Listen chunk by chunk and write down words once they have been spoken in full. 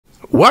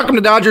Welcome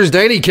to Dodgers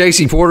Daily.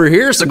 Casey Porter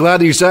here. So glad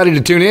that you decided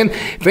to tune in.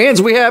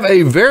 Fans, we have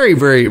a very,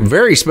 very,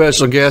 very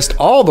special guest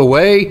all the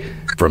way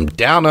from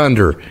down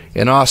under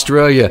in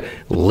Australia.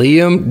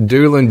 Liam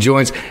Doolan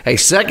joins. Hey,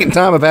 second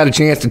time I've had a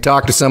chance to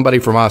talk to somebody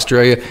from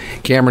Australia.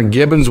 Cameron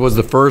Gibbons was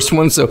the first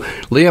one. So,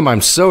 Liam,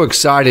 I'm so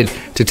excited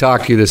to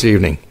talk to you this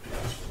evening.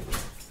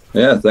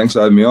 Yeah, thanks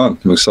for having me on.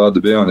 I'm excited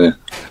to be on here.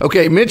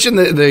 Okay, mention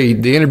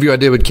the interview I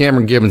did with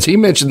Cameron Gibbons. He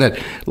mentioned that,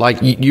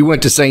 like, you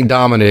went to St.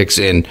 Dominic's,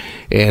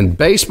 and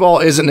baseball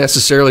isn't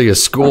necessarily a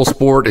school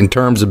sport in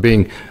terms of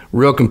being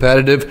real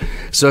competitive.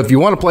 So if you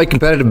want to play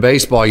competitive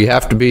baseball, you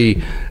have to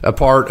be a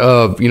part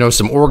of,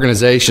 some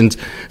organizations.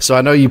 So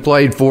I know you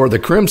played for the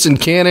Crimson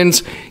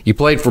Cannons. You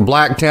played for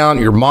Blacktown.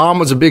 Your mom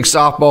was a big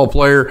softball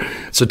player.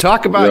 So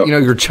talk about,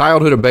 your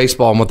childhood of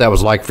baseball and what that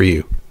was like for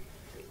you.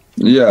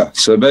 Yeah,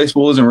 so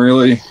baseball isn't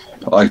really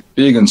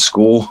big in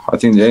school. I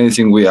think the only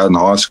thing we had in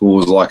high school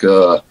was like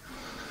a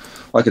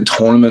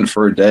tournament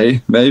for a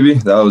day, maybe.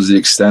 That was the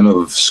extent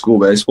of school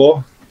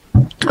baseball.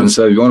 And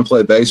so if you want to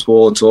play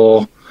baseball, it's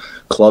all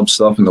club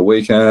stuff in the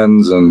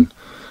weekends and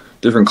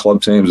different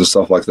club teams and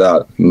stuff like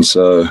that. And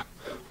so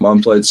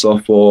mom played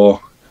softball.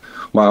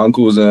 My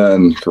uncles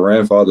and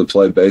grandfather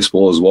played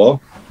baseball as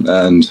well.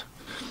 And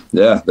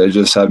yeah, they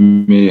just had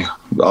me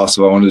asked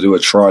if I wanted to do a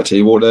try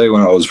T-ball day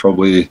when I was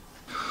probably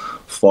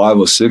 5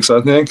 or 6,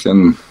 I think,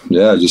 and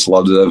yeah, just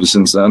loved it ever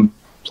since then.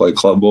 Played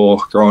club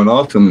ball growing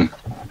up, and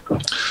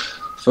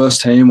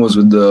first team was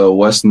with the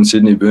Western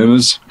Sydney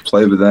Boomers.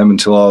 Played with them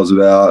until I was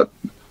about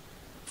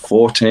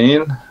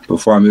 14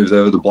 before I moved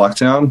over to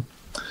Blacktown,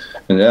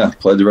 and yeah,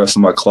 played the rest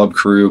of my club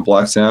career at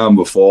Blacktown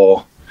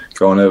before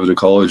going over to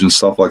college and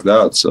stuff like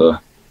that, so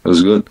it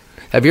was good.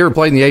 Have you ever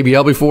played in the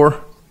ABL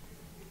before?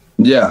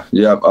 Yeah,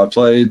 I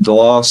played the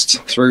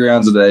last 3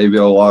 rounds of the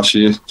ABL last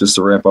year just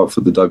to ramp up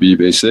for the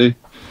WBC.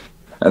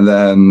 And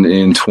then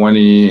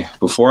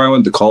before I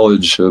went to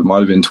college, it might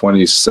have been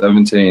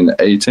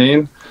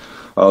 2017-18,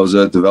 I was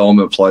a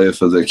development player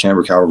for the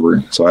Canberra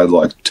Cavalry. So I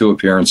had 2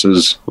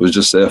 appearances. I was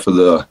just there for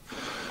the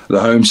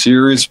home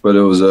series, but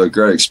it was a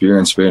great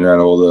experience being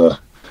around all the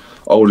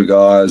older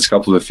guys, a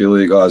couple of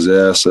affiliate guys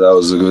there. So that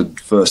was a good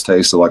first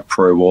taste of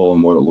pro ball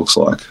and what it looks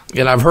like.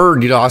 And I've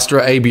heard,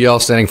 ABL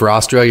standing for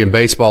Australian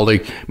Baseball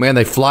League. Man,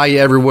 they fly you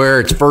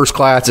everywhere. It's first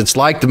class. It's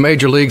like the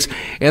major leagues.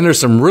 And there's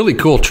some really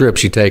cool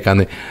trips you take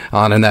on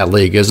in that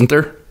league, isn't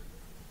there?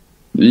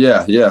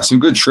 Yeah. Some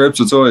good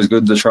trips. It's always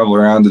good to travel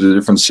around to the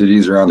different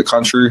cities around the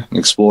country and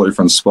explore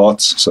different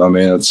spots. So,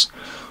 it's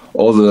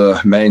all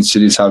the main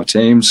cities have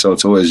teams. So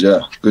it's always,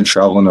 good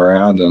traveling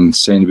around and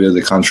seeing a bit of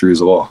the country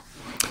as well.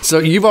 So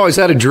you've always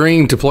had a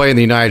dream to play in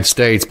the United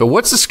States, but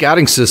what's the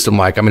scouting system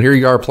like? Here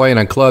you are playing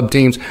on club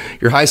teams,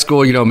 your high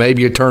school,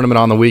 maybe a tournament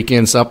on the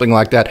weekend, something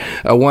like that,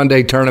 a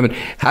one-day tournament.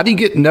 How do you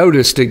get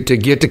noticed to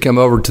get to come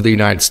over to the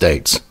United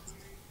States?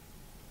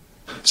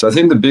 So I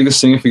think the biggest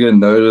thing if you get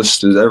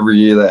noticed is every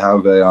year they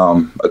have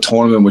a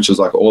tournament, which is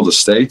all the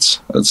states.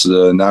 It's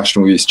the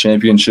National Youth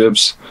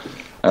Championships.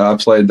 And I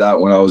played that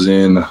when I was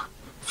in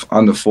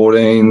under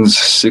 14s,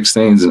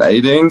 16s, and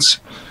 18s.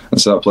 And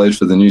so I played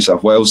for the New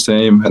South Wales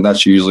team, and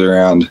that's usually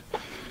around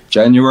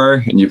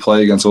January, and you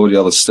play against all the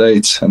other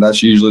states, and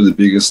that's usually the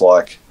biggest,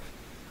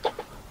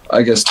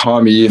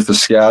 time of year for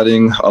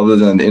scouting, other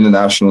than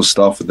international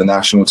stuff with the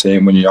national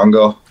team when you're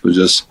younger. But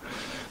just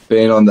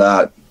being on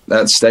that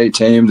state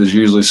team, there's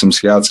usually some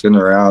scouts getting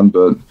around.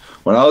 But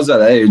when I was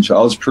that age,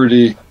 I was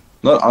pretty,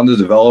 not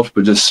underdeveloped,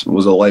 but just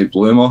was a late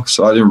bloomer,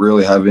 so I didn't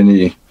really have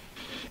any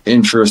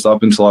interest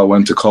up until I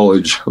went to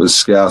college with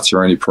scouts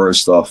or any pro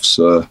stuff.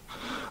 So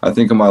I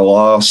think in my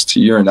last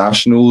year in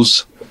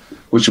nationals,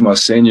 which in my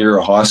senior year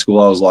of high school,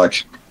 I was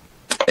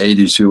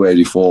 82,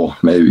 84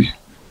 maybe.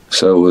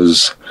 So it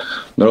was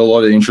not a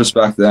lot of interest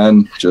back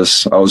then.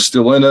 Just I was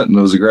still in it, and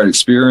it was a great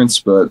experience.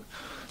 But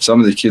some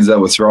of the kids that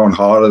were throwing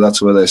harder,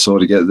 that's where they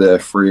sort of get their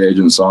free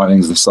agent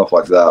signings and stuff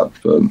like that.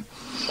 But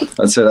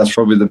I'd say that's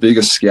probably the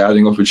biggest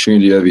scouting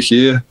opportunity over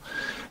here.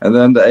 And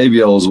then the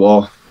ABL as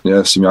well.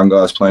 Some young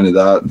guys playing at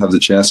that have the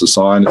chance to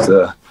sign if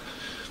they're,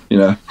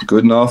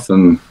 good enough.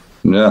 And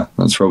yeah,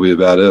 that's probably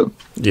about it.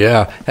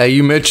 Yeah. Hey,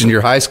 you mentioned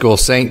your high school,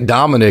 St.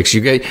 Dominic's.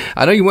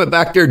 I know you went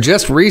back there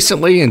just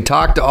recently and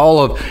talked to all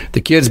of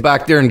the kids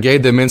back there and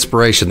gave them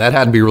inspiration. That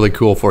had to be really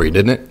cool for you,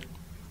 didn't it?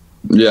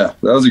 Yeah,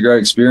 that was a great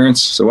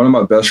experience. So one of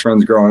my best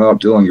friends growing up,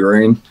 Dylan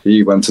Green,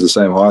 he went to the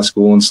same high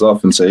school and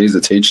stuff, and so he's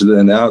a teacher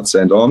there now at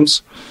St.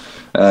 Dom's.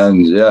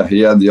 And yeah,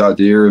 he had the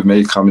idea of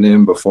me coming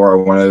in before I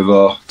went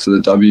over to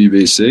the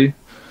WBC.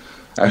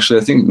 Actually,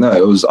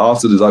 it was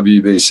after the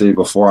WBC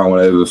before I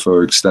went over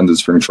for extended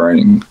spring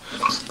training.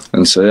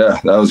 And so,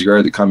 yeah, that was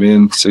great to come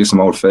in, see some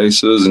old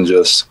faces, and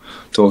just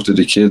talk to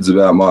the kids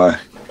about my,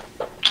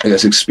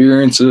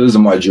 experiences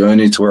and my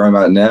journey to where I'm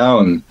at now.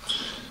 And,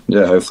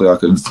 yeah, hopefully I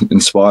could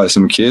inspire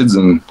some kids.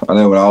 And I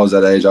know when I was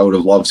that age, I would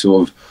have loved to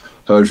have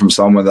heard from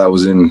someone that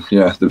was in,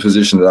 the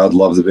position that I'd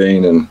love to be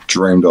in and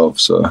dreamed of.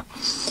 So,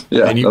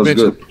 yeah, that was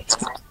good.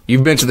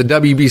 You've been to the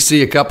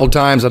WBC a couple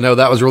times. I know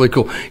that was really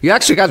cool. You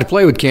actually got to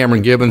play with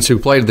Cameron Gibbons, who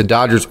played at the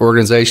Dodgers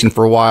organization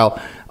for a while.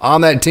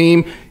 On that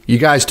team, you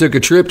guys took a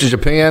trip to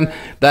Japan.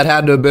 That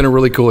had to have been a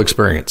really cool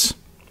experience.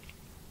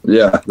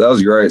 Yeah, that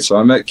was great. So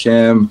I met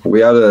Cam.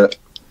 We had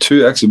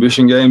 2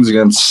 exhibition games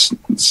against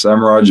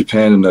Samurai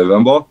Japan in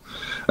November.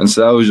 And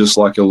so that was just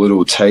like a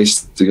little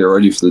taste to get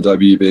ready for the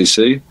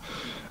WBC.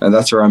 And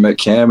that's where I met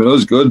Cam, and it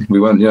was good. We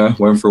went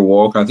for a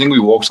walk. I think we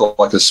walked to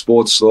like a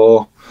sports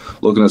store,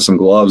 looking at some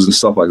gloves and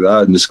stuff like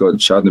that, and just got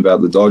chatting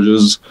about the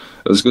Dodgers.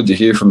 It was good to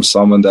hear from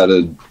someone that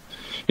had,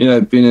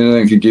 been in it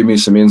and could give me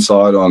some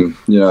insight on,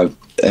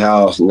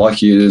 how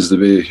lucky it is to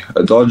be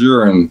a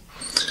Dodger, and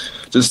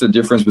just the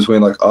difference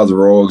between like other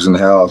orgs and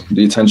how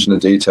the attention to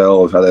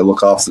detail of how they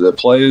look after their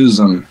players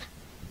and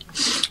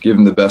give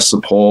them the best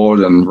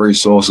support and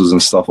resources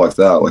and stuff like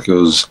that. Like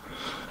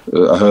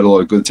I heard a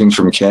lot of good things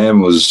from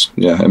Cam.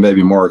 It made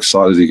me more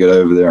excited to get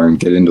over there and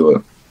get into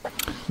it.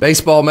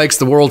 Baseball makes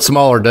the world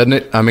smaller, doesn't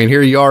it? I mean,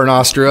 here you are in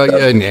Australia,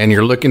 and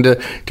you're looking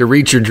to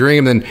reach your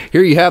dream. And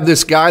here you have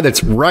this guy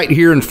that's right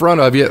here in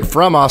front of you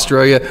from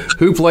Australia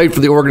who played for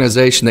the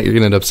organization that you're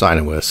going to end up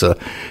signing with. So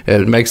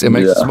it makes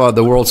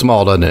the world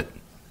small, doesn't it?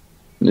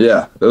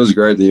 Yeah, it was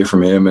great to hear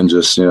from him and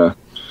just,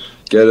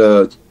 get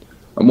a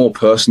more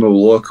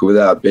personal look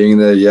without being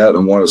there yet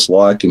and what it's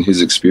like and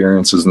his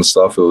experiences and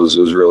stuff. It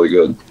was really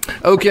good.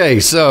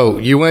 Okay, so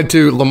you went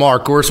to Lamar.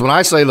 Of course, when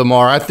I say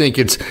Lamar, I think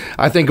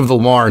of the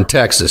Lamar in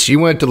Texas. You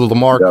went to the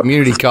Lamar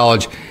Community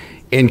College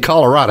in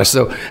Colorado.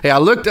 So, hey, I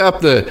looked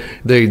up the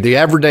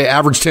everyday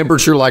average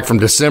temperature, like from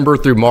December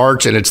through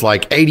March, and it's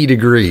like 80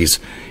 degrees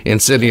in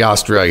Sydney,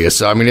 Australia.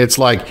 So, I mean, it's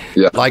like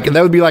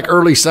that would be like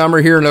early summer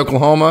here in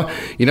Oklahoma,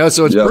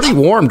 so it's pretty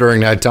warm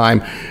during that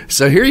time.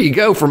 So here you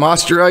go from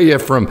Australia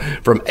from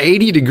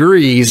 80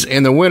 degrees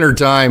in the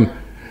wintertime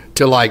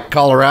to like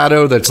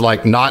Colorado that's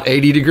like not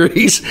 80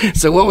 degrees.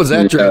 So what was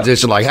that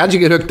transition like? How'd you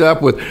get hooked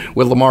up with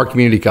Lamar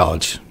Community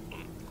College?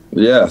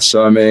 Yeah,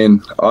 so I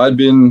mean, I'd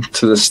been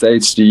to the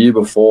States the year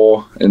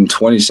before in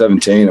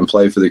 2017 and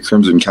played for the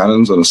Crimson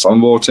Cannons on a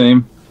softball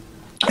team.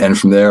 And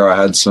from there, I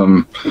had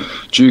some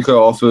JUCO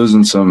offers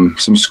and some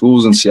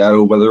schools in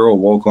Seattle, but they're all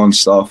walk-on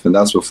stuff. And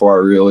that's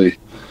before it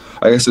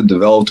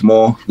developed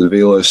more. The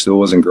velo still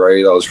wasn't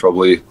great. I was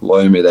probably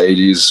low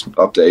mid-80s,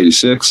 up to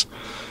 86.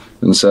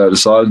 And so I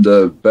decided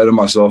to better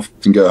myself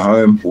and go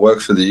home, work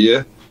for the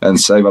year, and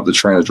save up to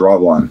train a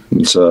driveline.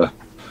 And so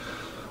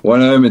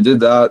went home and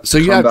did that. So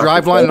you have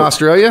driveline in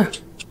Australia?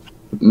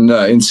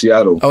 No, in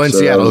Seattle. Oh, in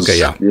Seattle. Okay,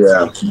 yeah.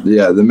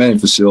 Yeah, the main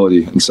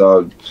facility. And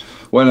so I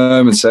went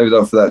home and saved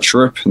up for that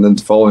trip. And then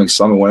the following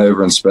summer, went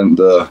over and spent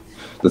the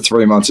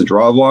 3 months at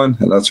driveline.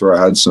 And that's where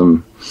I had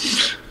some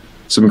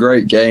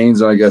great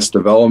gains and, I guess,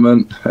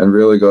 development, and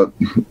really got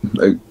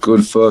a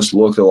good first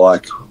look at,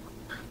 like,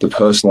 the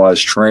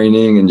personalized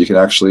training, and you can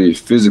actually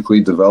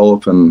physically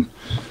develop and,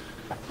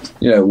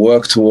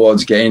 work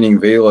towards gaining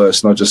velo.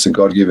 It's not just a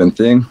God-given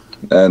thing.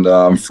 And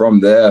from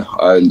there,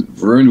 I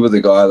roomed with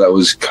a guy that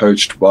was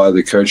coached by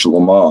the coach at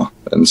Lamar.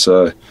 And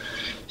so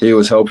he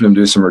was helping him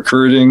do some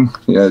recruiting,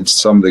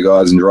 some of the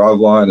guys in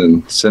driveline,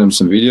 and sent him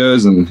some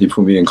videos, and he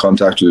put me in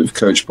contact with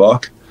Coach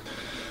Buck.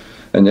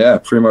 And yeah,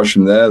 pretty much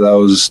from there,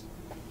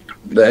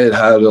 they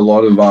had a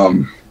lot of,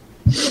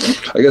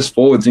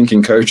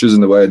 forward-thinking coaches in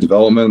the way of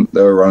development.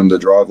 They were running the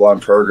driveline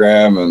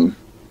program and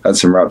had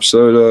some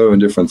Rapsodo and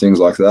different things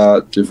like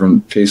that,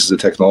 different pieces of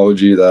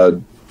technology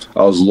that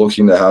I was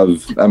looking to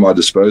have at my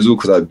disposal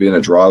because I'd been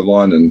at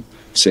driveline and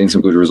seen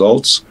some good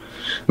results.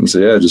 And so,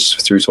 yeah,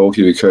 just through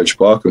talking to Coach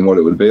Buck and what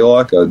it would be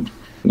like, I'd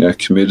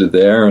committed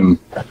there and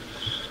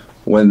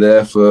went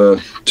there for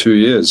 2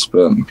 years.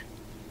 But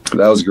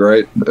that was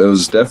great. It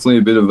was definitely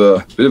a bit of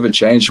a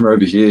change from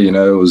over here.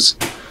 It was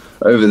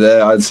over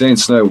there. I'd seen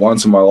snow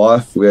once in my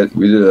life. We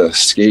did a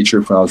ski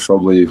trip when I was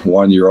probably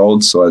 1 year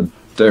old, so I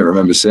don't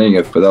remember seeing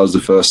it. But that was the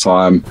first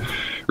time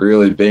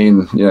really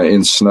being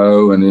in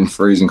snow and in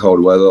freezing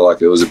cold weather.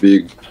 Like, it was a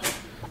big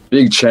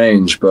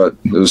change, but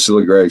it was still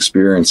a great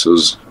experience.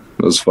 It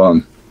was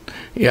fun.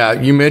 Yeah,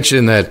 you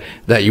mentioned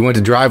that you went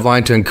to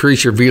driveline to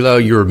increase your velo.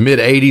 You were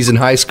mid-80s in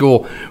high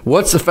school.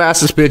 What's the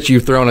fastest pitch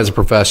you've thrown as a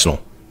professional?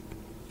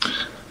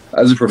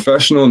 As a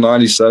professional,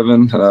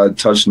 97, and I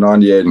touched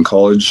 98 in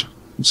college.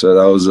 So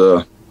that was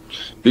a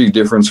big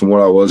difference from what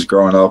I was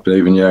growing up, and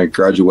even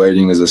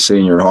graduating as a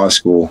senior in high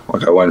school.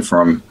 Like, I went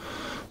from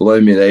low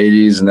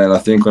mid-80s, and then I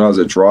think when I was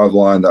at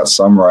driveline that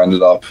summer, I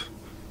ended up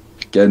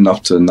getting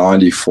up to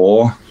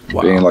 94,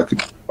 being like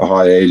a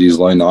high 80s,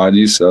 low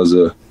 90s. So that was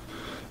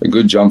a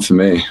good jump for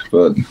me.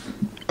 But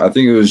I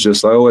think it was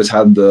just I always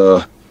had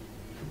the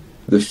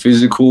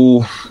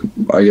physical,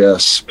 I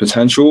guess,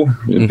 potential.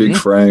 Big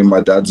frame.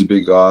 My dad's a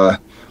big guy,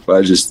 but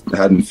I just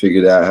hadn't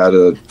figured out how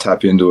to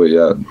tap into it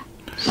yet.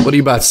 What are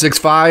you, about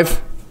 6'5"?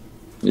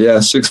 Yeah,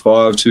 6'5",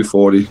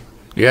 240.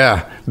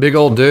 Yeah, big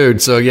old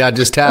dude. So, yeah,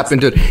 just tap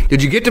into it.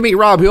 Did you get to meet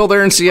Rob Hill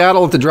there in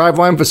Seattle at the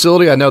driveline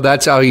facility? I know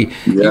that's how he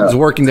was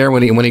working there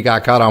when he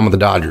got caught on with the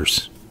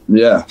Dodgers.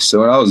 Yeah,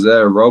 so when I was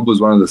there, Rob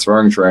was one of the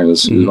throwing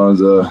trainers. He was one of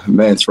the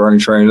main throwing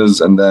trainers,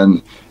 and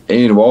then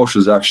Ian Walsh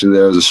was actually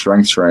there as a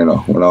strength trainer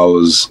when I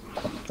was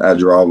at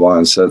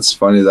driveline. So it's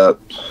funny that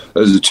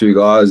those are two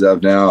guys that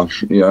have now,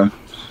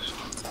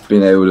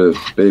 being able to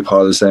be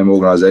part of the same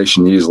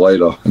organization years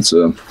later. It's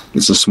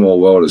a small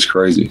world. It's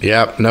crazy.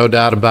 Yep, no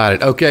doubt about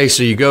it. Okay,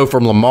 so you go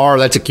from Lamar,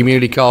 that's a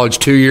community college,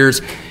 2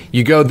 years.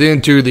 You go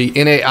then to the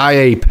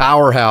NAIA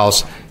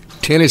powerhouse,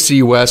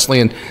 Tennessee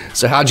Wesleyan.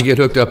 So how'd you get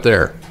hooked up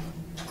there?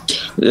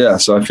 Yeah,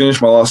 so I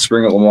finished my last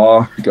spring at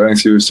Lamar, going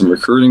through some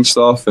recruiting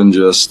stuff, and it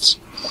just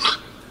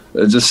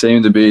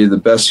seemed to be the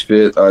best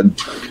fit. I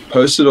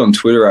posted on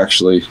Twitter,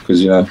 actually,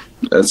 because,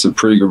 it's a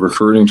pretty good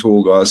recruiting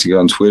tool, guys, to get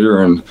on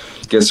Twitter and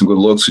get some good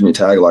looks when you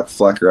tag like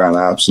flack around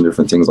apps and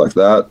different things like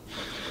that.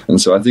 And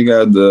so I think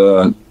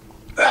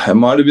it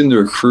might have been the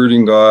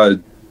recruiting guy,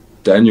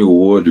 Daniel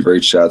Wood, who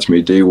reached out to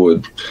me, D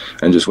Wood,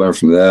 and just went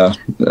from there.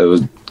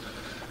 It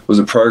was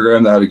a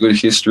program that had a good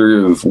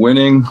history of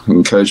winning,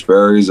 and Coach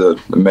Berry's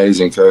an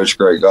amazing coach,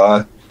 great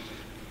guy.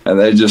 And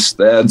they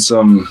had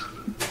some,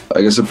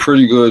 I guess, a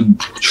pretty good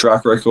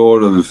track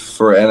record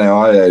for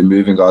NAIA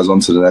moving guys on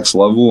to the next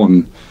level,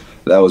 and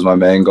that was my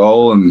main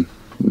goal. And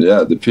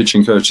yeah, the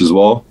pitching coach as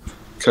well,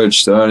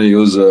 Coach Stoney, he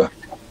was a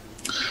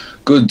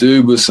good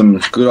dude with some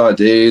good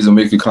ideas, and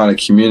we could kind of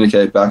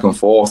communicate back and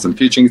forth and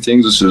pitching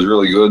things, which was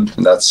really good.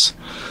 And that's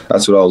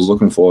what I was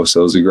looking for,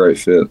 so it was a great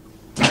fit.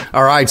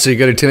 All right, so you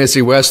go to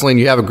Tennessee Wesleyan,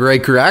 you have a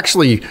great career.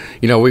 Actually,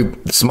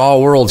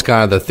 small world's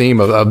kind of the theme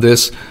of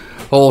this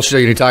whole show.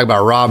 You talk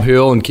about Rob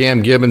Hill and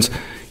Cam Gibbons.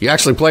 You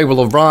actually played with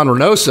LeBron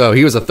Reynoso.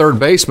 He was a third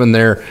baseman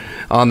there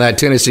on that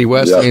Tennessee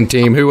Wesleyan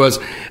team, who was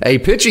a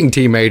pitching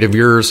teammate of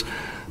yours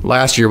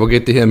last year. We'll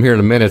get to him here in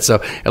a minute.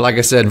 So, like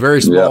I said,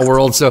 very small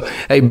world. So,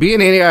 hey, being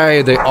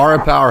NAIA, they are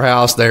a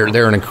powerhouse.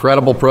 They're an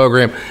incredible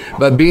program.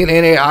 But being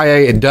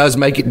NAIA, it does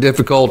make it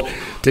difficult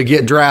to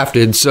get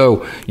drafted.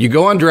 So, you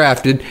go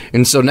undrafted,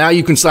 and so now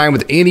you can sign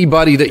with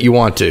anybody that you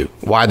want to.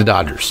 Why the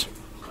Dodgers?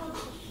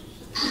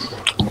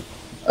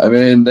 I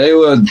mean, they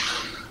would,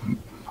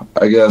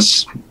 I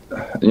guess,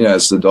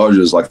 it's the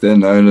Dodgers. Like, they're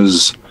known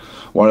as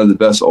one of the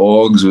best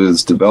orgs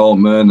with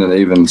development and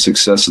even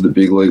success at the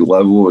big league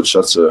level, which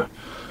that's a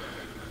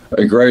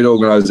great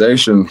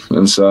organization.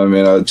 And so, I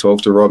mean, I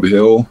talked to Rob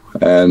Hill,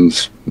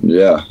 and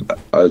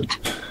I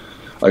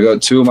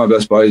got two of my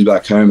best buddies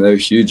back home. They were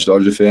huge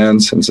Dodger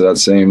fans, and so that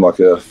seemed like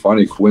a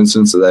funny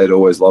coincidence that they'd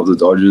always loved the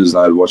Dodgers,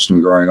 and I'd watched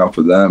them growing up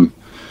with them.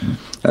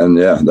 And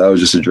that was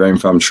just a dream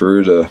come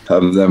true to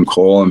have them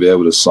call and be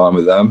able to sign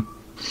with them.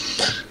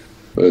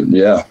 But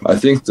I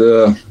think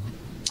the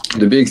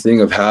big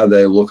thing of how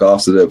they look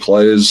after their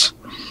players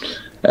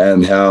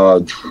and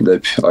how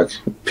they, like,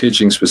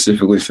 pitching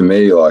specifically for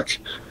me, like,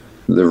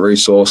 the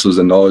resources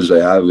and knowledge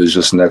they have is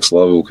just next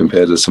level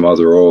compared to some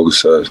other orgs.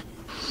 So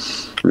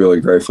really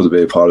grateful to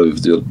be a part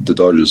of the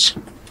Dodgers.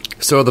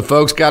 So the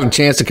folks got a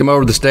chance to come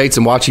over to the States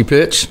and watch you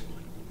pitch?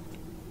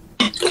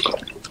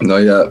 Not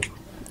yet.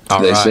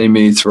 They see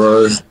me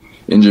throw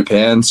in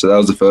Japan, so that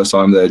was the first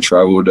time they had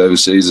traveled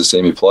overseas to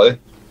see me play.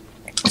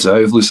 So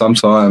hopefully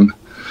sometime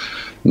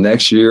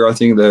next year, I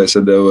think they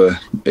said they were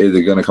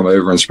either going to come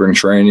over in spring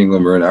training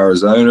when we're in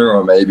Arizona,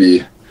 or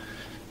maybe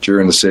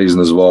during the season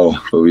as well.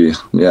 But we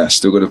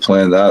still got to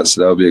plan that,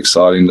 so that'll be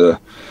exciting to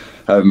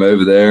have them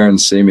over there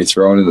and see me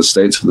throwing in the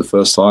States for the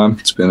first time.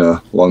 It's been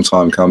a long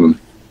time coming.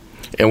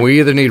 And we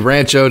either need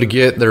Rancho to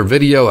get their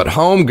video at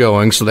home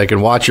going so they can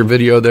watch your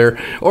video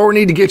there, or we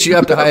need to get you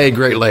up to High A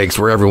Great Lakes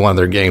where every one of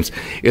their games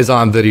is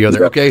on video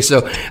there. Okay,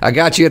 so I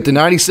got you at the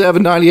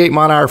 97, 98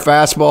 mile-an-hour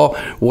fastball.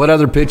 What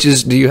other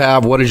pitches do you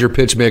have? What is your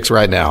pitch mix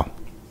right now?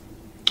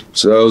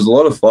 So it was a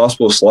lot of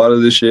fastball slider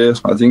this year.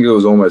 I think it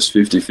was almost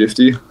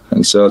 50-50.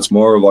 And so it's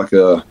more of like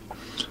a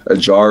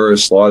gyro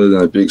slider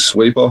than a big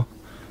sweeper.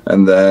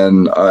 And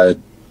then I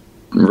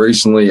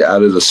recently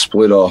added a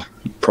splitter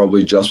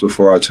probably just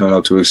before I turned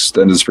up to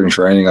extended spring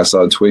training. I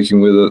started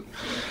tweaking with it.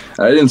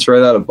 And I didn't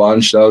throw that a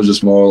bunch. That was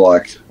just more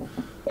like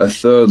a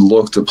third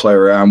look to play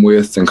around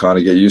with and kind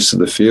of get used to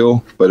the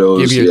feel. But it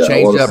was give you a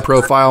change-up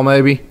profile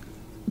maybe?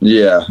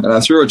 Yeah, and I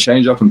threw a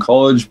change-up in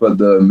college, but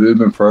the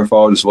movement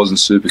profile just wasn't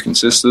super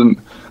consistent.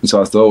 And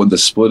so I thought with the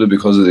splitter,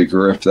 because of the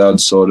grip, that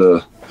would sort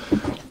of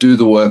do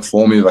the work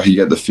for me if I could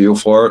get the feel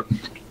for it.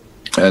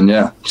 And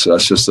so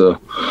that's just a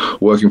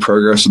work in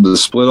progress with the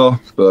splitter,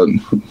 but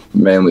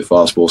mainly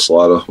fastball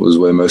slider was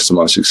where most of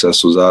my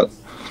success was at.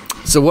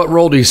 So what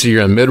role do you see?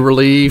 You're in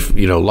mid-relief,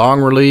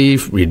 long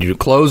relief, you do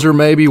closer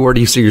maybe? Where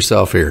do you see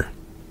yourself here?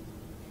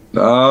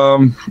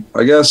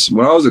 I guess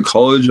when I was at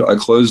college, I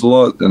closed a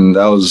lot, and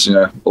that was,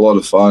 a lot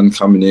of fun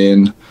coming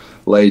in,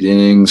 late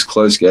innings,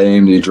 close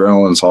game, the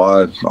adrenaline's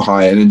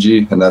high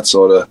energy, and that's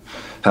sort of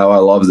how I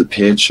love the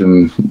pitch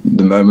and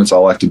the moments I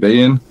like to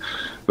be in.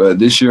 But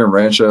this year in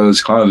Rancho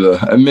is kind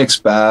of a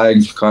mixed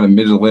bag, kind of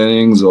middle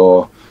innings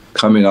or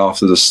come in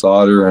after the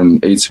starter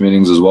and eat some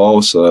innings as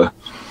well. So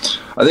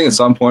I think at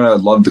some point I'd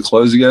love to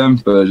close again,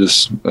 but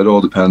it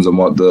all depends on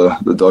what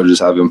the Dodgers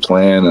have in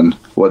plan and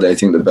what they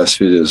think the best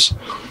fit is.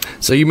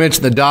 So you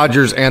mentioned the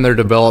Dodgers and their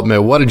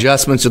development. What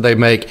adjustments did they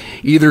make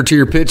either to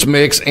your pitch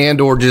mix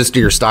and or just to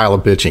your style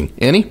of pitching?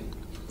 Any?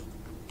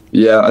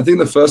 Yeah, I think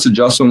the first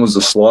adjustment was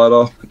the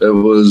slider.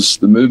 The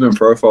movement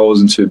profile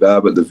wasn't too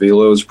bad, but the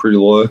velo was pretty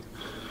low.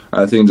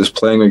 I think just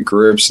playing with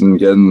grips and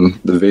getting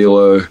the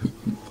velo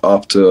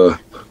up to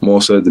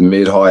more so the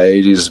mid-high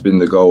 80s has been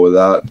the goal with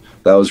that.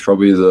 That was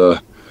probably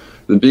the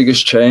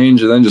biggest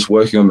change, and then just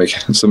working on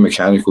some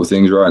mechanical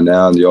things right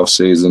now in the off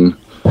season,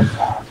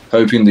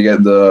 hoping to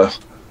get the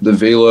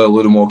velo a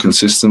little more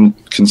consistent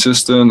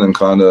and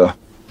kind of,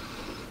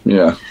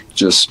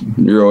 just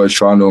you're always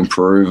trying to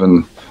improve,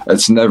 and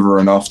it's never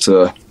enough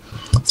to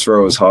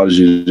throw as hard as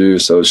you do.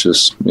 So it's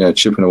just,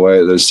 chipping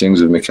away at those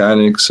things with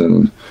mechanics.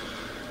 And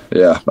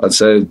I'd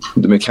say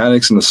the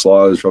mechanics and the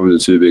slide is probably the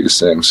two biggest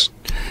things.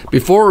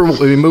 Before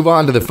we move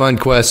on to the fun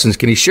questions,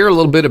 can you share a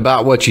little bit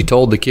about what you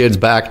told the kids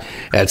back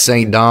at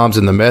St. Dom's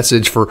and the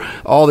message for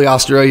all the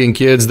Australian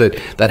kids that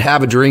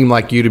have a dream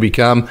like you to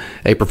become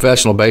a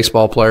professional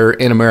baseball player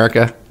in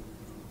America?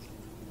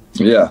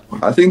 Yeah,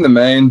 I think the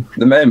main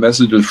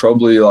message was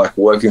probably like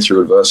working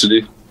through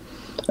adversity.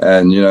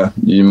 And,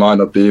 you might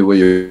not be where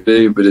you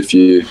be, but if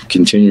you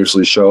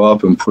continuously show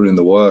up and put in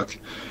the work,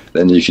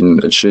 then you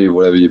can achieve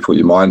whatever you put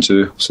your mind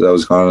to. So that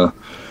was kind of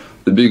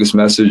the biggest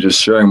message, just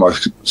sharing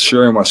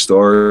my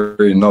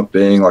story, not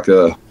being like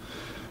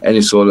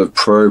any sort of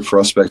pro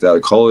prospect out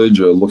of college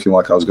or looking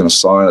like I was going to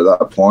sign at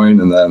that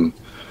point, and then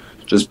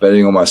just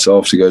betting on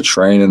myself to go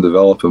train and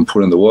develop and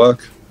put in the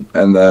work.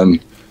 And then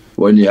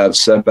when you have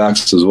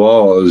setbacks as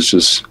well, I was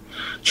just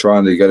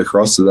trying to get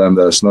across to them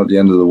that it's not the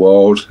end of the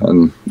world,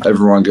 and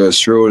everyone goes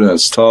through it and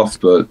it's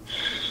tough, but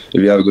if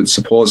you have a good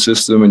support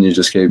system and you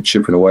just keep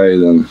chipping away,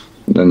 then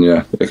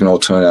it can all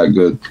turn out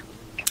good.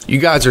 You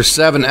guys are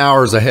 7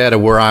 hours ahead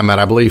of where I'm at.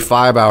 I believe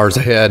 5 hours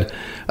ahead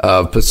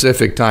of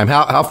Pacific time.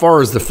 How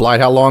far is the flight?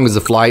 How long is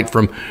the flight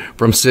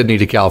from Sydney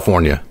to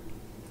California?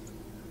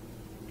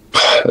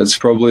 It's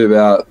probably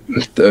about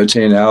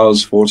 13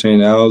 hours,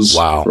 14 hours.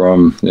 Wow.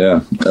 From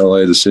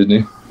LA to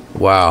Sydney.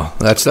 Wow,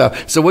 that's so.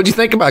 What did you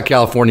think about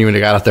California when you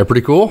got out there?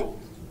 Pretty cool.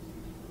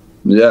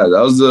 Yeah,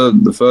 that was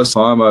the first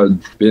time I'd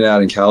been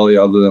out in Cali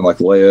other than like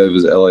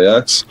layovers at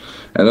LAX,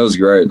 and it was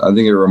great. I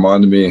think it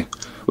reminded me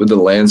with the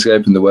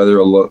landscape and the weather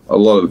a lot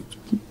of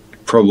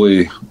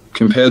probably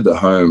compared to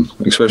home,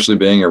 especially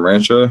being a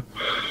rancher,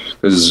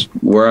 because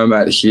where I'm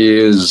at here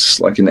is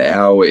like an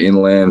hour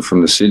inland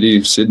from the city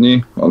of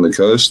Sydney on the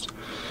coast.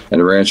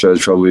 And Rancho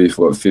is probably,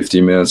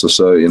 50 minutes or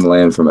so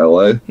inland from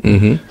LA.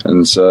 Mm-hmm.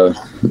 And so,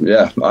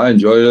 I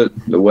enjoyed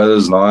it. The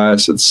weather's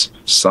nice. It's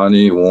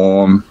sunny,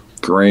 warm,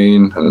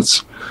 green, and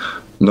it's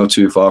not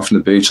too far from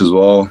the beach as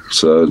well.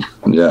 So,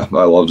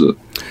 I loved it.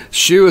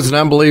 Shu is an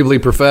unbelievably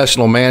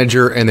professional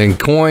manager, and then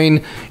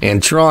Coyne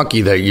and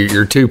Tronky,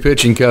 your two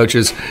pitching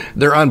coaches,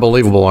 they're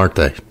unbelievable, aren't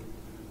they?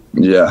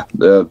 Yeah,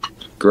 they're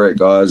great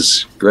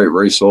guys, great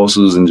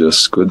resources, and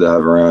just good to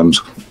have around.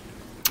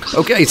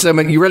 Okay, so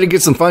you ready to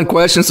get some fun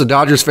questions so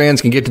Dodgers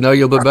fans can get to know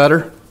you a little bit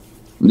better?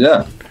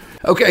 Yeah.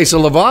 Okay,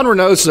 so Livan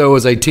Reynoso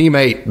was a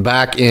teammate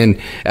back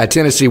at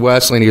Tennessee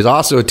Wesleyan. He was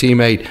also a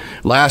teammate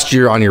last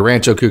year on your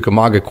Rancho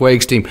Cucamonga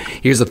Quakes team.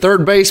 He was a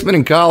third baseman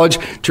in college,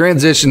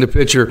 transitioned to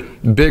pitcher,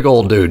 big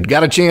old dude.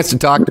 Got a chance to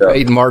talk to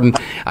Peyton Martin.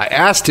 I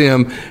asked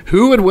him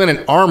who would win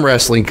an arm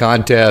wrestling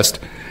contest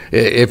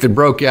if it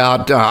broke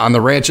out on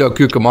the Rancho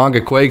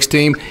Cucamonga Quakes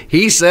team.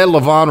 He said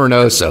Livan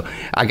Reynoso.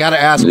 I got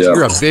to ask,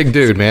 you're a big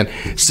dude, man,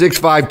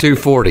 6'5",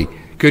 240.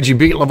 Could you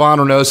beat Livan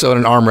Reynoso in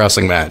an arm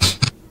wrestling match?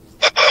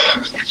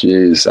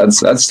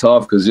 Jeez, that's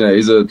tough because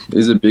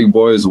he's a big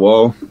boy as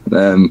well,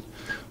 and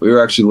we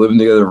were actually living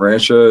together in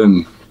Rancho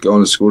and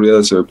going to school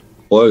together, so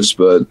close.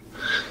 But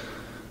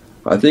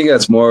I think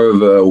that's more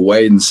of a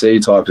wait and see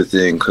type of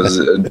thing because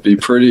it'd be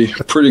pretty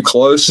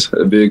close.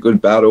 It'd be a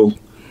good battle.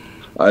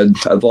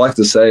 I'd like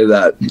to say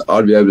that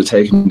I'd be able to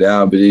take him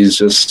down, but he's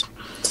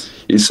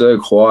so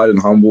quiet and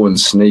humble and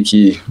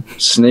sneaky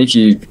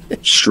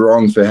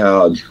strong for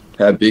how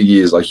big he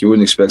is. Like, you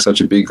wouldn't expect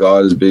such a big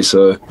guy to be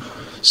so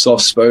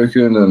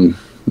soft-spoken. And,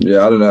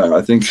 I don't know.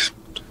 I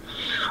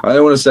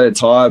don't want to say a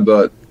tie,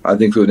 but I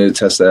think we'll need to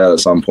test that out at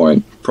some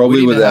point.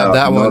 Probably without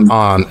that one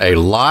on a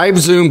live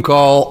Zoom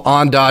call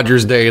on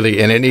Dodgers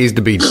Daily, and it needs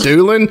to be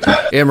Doolan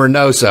and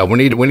Reynoso.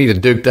 We need to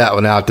duke that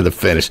one out to the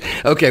finish.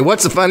 Okay,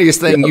 what's the funniest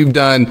thing you've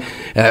done,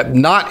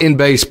 not in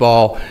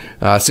baseball,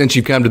 since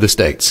you've come to the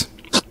States?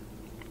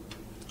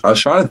 I was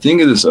trying to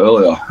think of this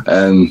earlier,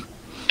 and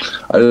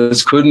I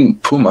just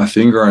couldn't put my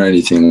finger on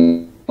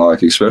anything,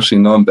 like especially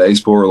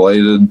non-baseball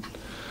related.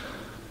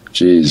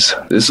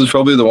 Jeez, this is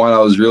probably the one I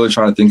was really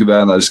trying to think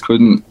about, and I just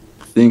couldn't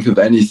think of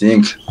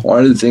anything.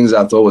 One of the things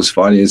I thought was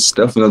funny, it's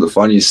definitely not the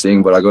funniest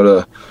thing, but I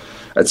got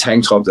a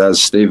tank top that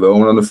has Steve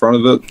Irwin on the front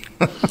of it.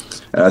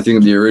 And I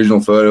think the original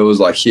photo was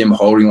like him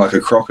holding like a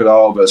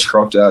crocodile, but it's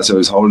cropped out, so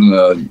he's holding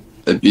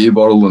a beer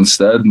bottle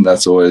instead, and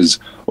that's always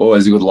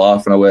a good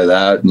laugh when I wear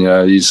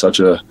that. He's such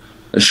a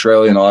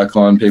Australian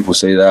icon. People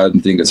see that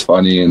and think it's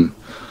funny and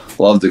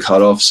love the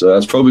cutoff. So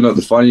that's probably not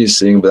the funniest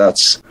thing, but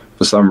that's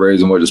for some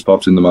reason what just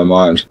popped into my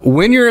mind.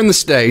 When you're in the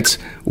States,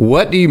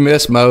 what do you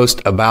miss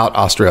most about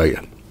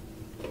Australia?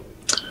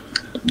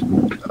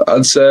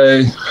 I'd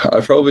say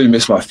I probably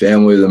miss my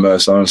family the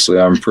most, honestly.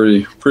 I'm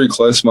pretty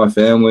close to my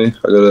family.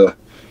 I got a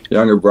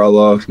younger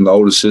brother and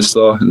older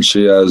sister, and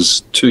she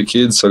has 2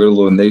 kids. So I got a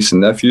little niece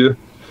and nephew,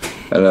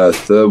 and a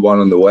third one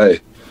on the way.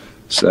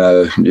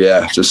 So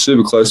yeah, just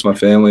super close to my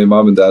family,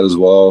 mum and dad as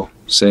well.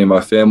 Seeing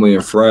my family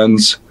and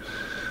friends,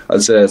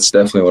 I'd say that's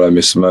definitely what I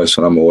miss the most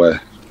when I'm away.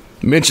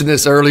 Mentioned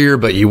this earlier,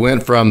 but you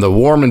went from the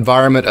warm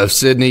environment of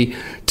Sydney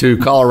to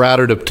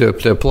Colorado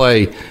to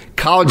play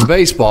college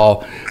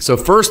baseball. So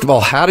first of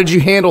all, how did you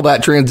handle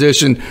that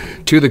transition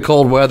to the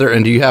cold weather?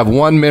 And do you have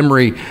one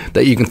memory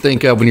that you can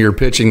think of when you were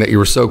pitching that you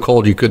were so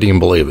cold you couldn't even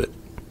believe it?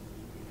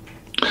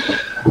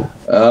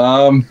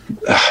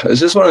 It's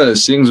just one of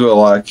those things where,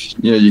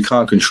 like, you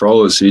can't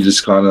control it, so you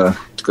just kind of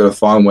got to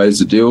find ways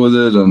to deal with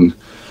it and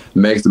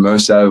make the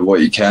most out of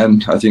what you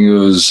can. I think it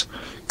was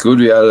good.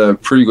 We had a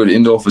pretty good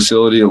indoor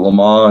facility at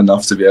Lamar,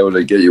 enough to be able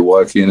to get your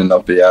work in and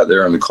not be out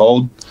there in the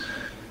cold.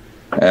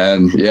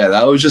 And yeah,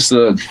 that was just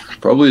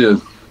probably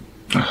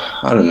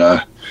I don't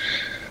know.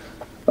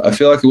 I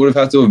feel like it would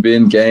have had to have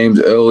been games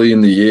early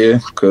in the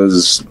year,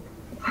 because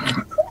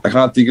I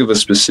can't think of a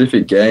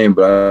specific game,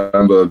 but I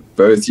remember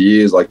both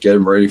years, like,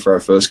 getting ready for our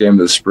first game of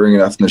the spring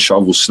and having to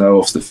shovel snow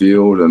off the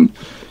field and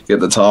get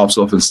the tarps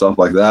off and stuff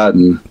like that.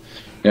 And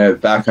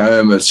back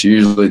home, it's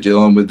usually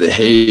dealing with the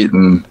heat,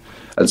 and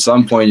at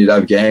some point you'd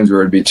have games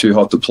where it'd be too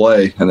hot to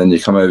play, and then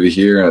you come over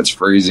here and it's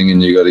freezing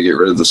and you got to get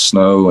rid of the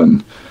snow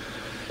and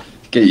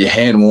get your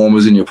hand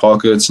warmers in your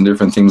pockets and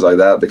different things like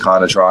that to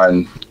kind of try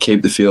and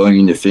keep the feeling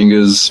in your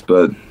fingers.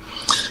 But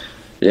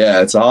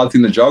yeah, it's a hard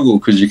thing to juggle,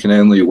 because you can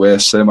only wear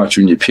so much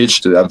when you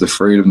pitch to have the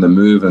freedom to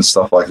move and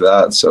stuff like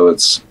that. So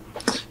it's,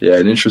 yeah,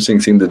 an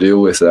interesting thing to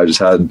deal with that I just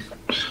had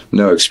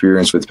no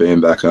experience with being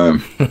back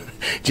home.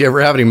 Did you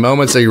ever have any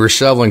moments that you were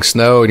shoveling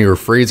snow and you were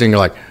freezing? You're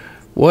like,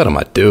 what am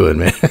I doing,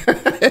 man?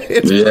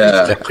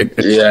 Yeah,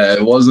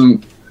 it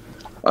wasn't.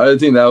 I don't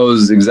think that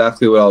was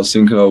exactly what I was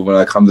thinking of when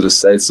I come to the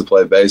States to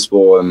play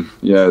baseball and,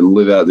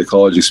 live out the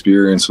college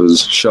experience,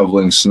 was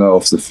shoveling snow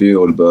off the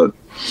field. But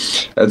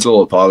that's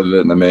all a part of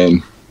it. And I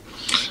mean,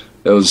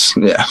 it was,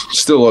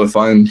 still a lot of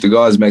fun. The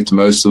guys make the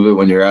most of it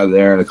when you're out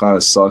there, and it kind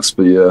of sucks,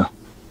 but you're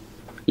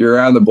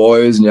around the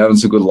boys and you're having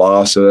some good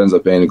laughs, so it ends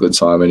up being a good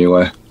time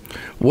anyway.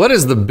 What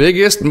is the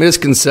biggest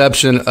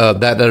misconception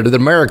that the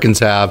Americans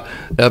have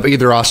of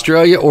either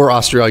Australia or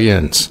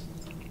Australians?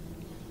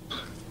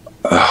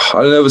 I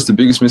don't know if it's the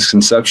biggest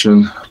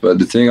misconception, but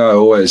the thing I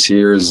always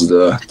hear is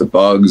the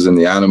bugs and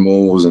the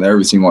animals and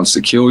everything wants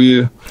to kill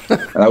you.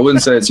 And I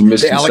wouldn't say it's a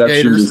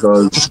misconception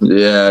because,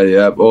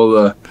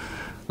 all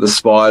the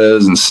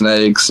spiders and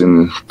snakes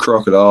and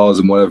crocodiles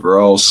and whatever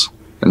else.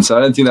 And so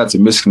I don't think that's a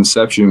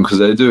misconception, because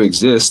they do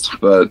exist,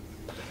 but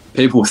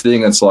people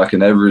think it's like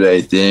an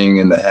everyday thing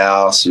in the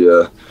house.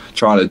 You're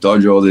trying to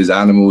dodge all these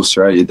animals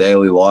throughout your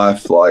daily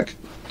life. Like,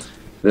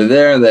 they're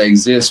there and they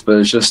exist, but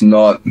it's just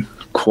not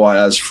quite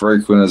as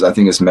frequent as I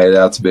think it's made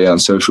out to be on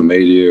social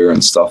media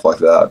and stuff like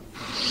that.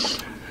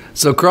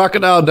 So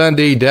Crocodile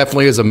Dundee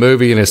definitely is a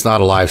movie, and it's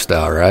not a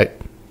lifestyle, right?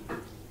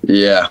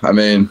 Yeah, I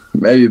mean,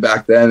 maybe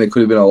back then it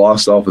could have been a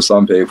lifestyle for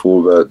some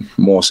people, but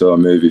more so a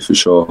movie for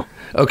sure.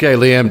 Okay,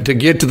 Liam, to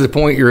get to the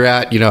point you're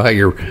at, hey,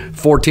 you're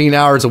 14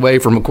 hours away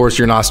from, of course,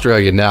 you're in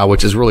Australia now,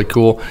 which is really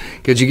cool,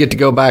 because you get to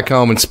go back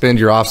home and spend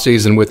your off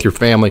season with your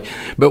family.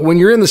 But when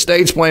you're in the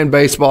States playing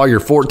baseball, you're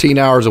 14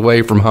 hours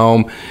away from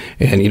home.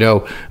 And,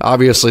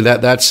 obviously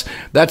that's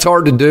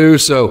hard to do.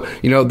 So,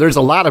 there's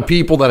a lot of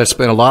people that have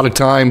spent a lot of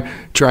time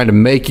trying to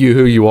make you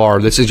who you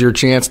are. This is your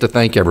chance to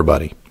thank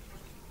everybody.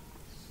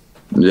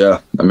 Yeah,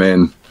 I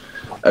mean,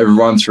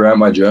 everyone throughout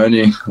my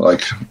journey,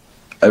 like,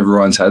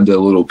 everyone's had their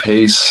little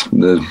piece.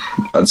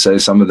 I'd say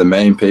some of the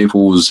main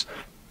people was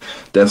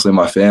definitely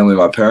my family,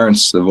 my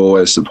parents. They've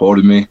always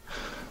supported me.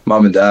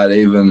 Mum and dad,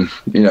 even,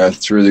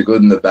 through the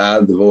good and the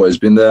bad, they've always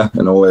been there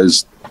and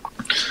always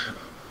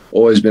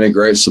been a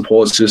great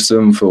support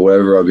system for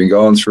whatever I've been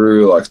going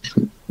through, like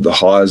the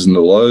highs and the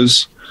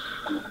lows.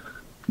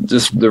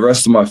 Just the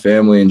rest of my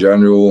family in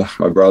general,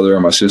 my brother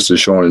and my sister,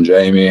 Sean and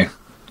Jamie,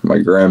 my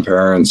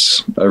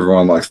grandparents,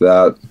 everyone like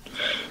that.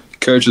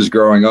 Coaches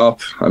growing up,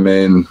 I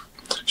mean,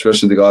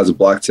 especially the guys at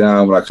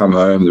Blacktown, when I come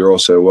home, they're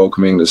also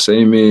welcoming to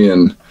see me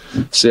and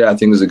see how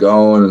things are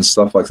going and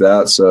stuff like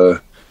that. So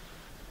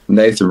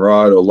Nathan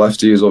Wright, or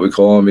Lefty is what we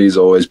call him, he's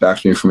always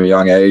backed me from a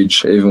young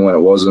age, even when it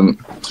wasn't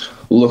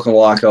looking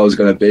like I was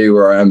going to be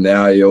where I am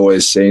now. He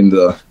always seen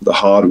the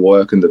hard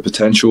work and the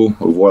potential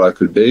of what I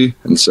could be.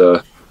 And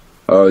so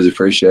I always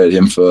appreciate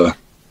him for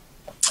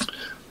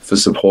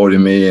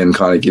supporting me and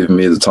kind of giving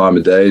me the time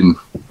of day. And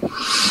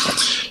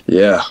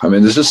yeah, I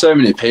mean, there's just so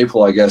many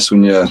people, I guess,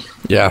 when you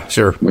get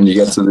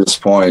to this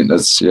point.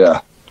 That's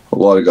a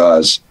lot of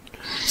guys.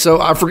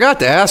 So I forgot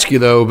to ask you,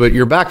 though, but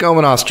you're back home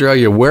in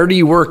Australia. Where do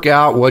you work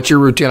out? What's your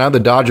routine? I know the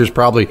Dodgers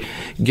probably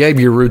gave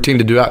you a routine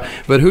to do out,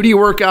 but who do you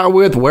work out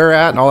with, where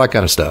at, and all that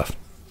kind of stuff?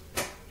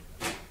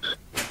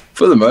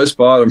 For the most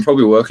part, I'm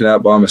probably working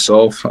out by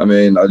myself. I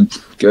mean, I'd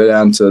go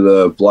down to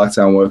the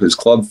Blacktown Workers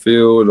Club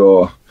field,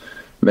 or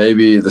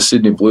maybe the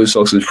Sydney Blue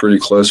Sox is pretty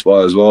close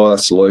by as well.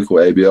 That's the local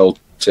ABL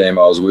team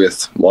I was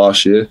with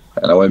last year,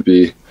 and I won't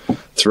be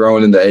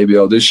throwing in the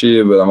ABL this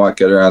year, but I might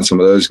get around some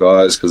of those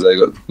guys because they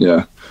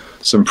got,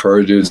 some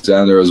pro dudes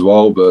down there as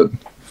well. But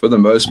for the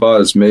most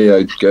part, it's me.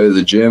 I go to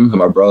the gym, and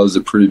my brother's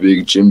a pretty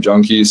big gym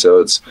junkie, so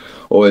it's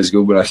always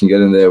good when I can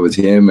get in there with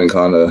him and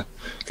kind of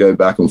go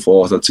back and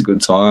forth. That's a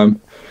good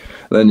time.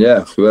 And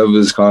then,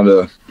 whoever's kind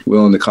of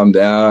willing to come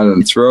down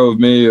and throw with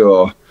me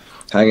or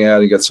hang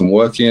out and get some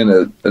work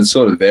in, it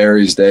sort of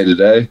varies day to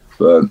day.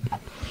 But,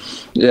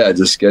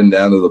 just getting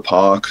down to the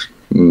park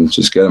and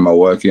just getting my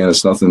work in.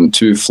 It's nothing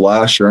too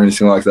flash or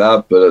anything like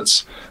that, but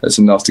it's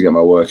enough to get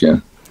my work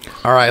in.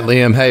 All right,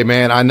 Liam. Hey,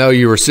 man, I know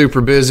you were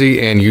super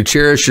busy and you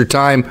cherish your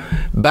time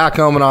back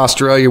home in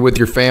Australia with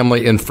your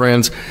family and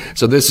friends.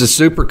 So this is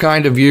super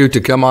kind of you to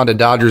come on to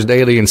Dodgers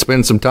Daily and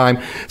spend some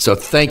time. So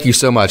thank you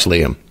so much,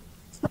 Liam.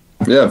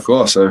 Yeah, of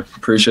course. I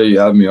appreciate you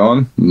having me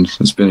on. And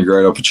it's been a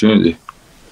great opportunity.